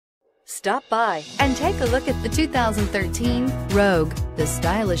Stop by and take a look at the 2013 Rogue. The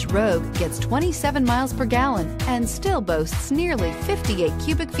stylish Rogue gets 27 miles per gallon and still boasts nearly 58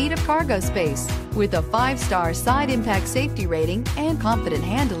 cubic feet of cargo space. With a 5-star side impact safety rating and confident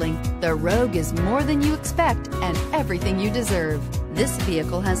handling, the Rogue is more than you expect and everything you deserve. This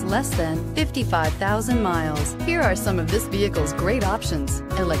vehicle has less than 55,000 miles. Here are some of this vehicle's great options: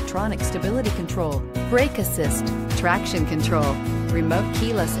 electronic stability control, brake assist, traction control, remote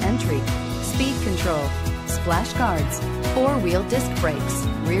keyless entry, speed control, splash guards, 4-wheel disc brakes,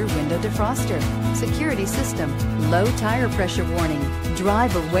 rear window defroster, security system, low tire pressure warning.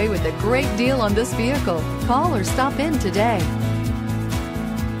 Drive away with a great deal on this vehicle. Call or stop in today.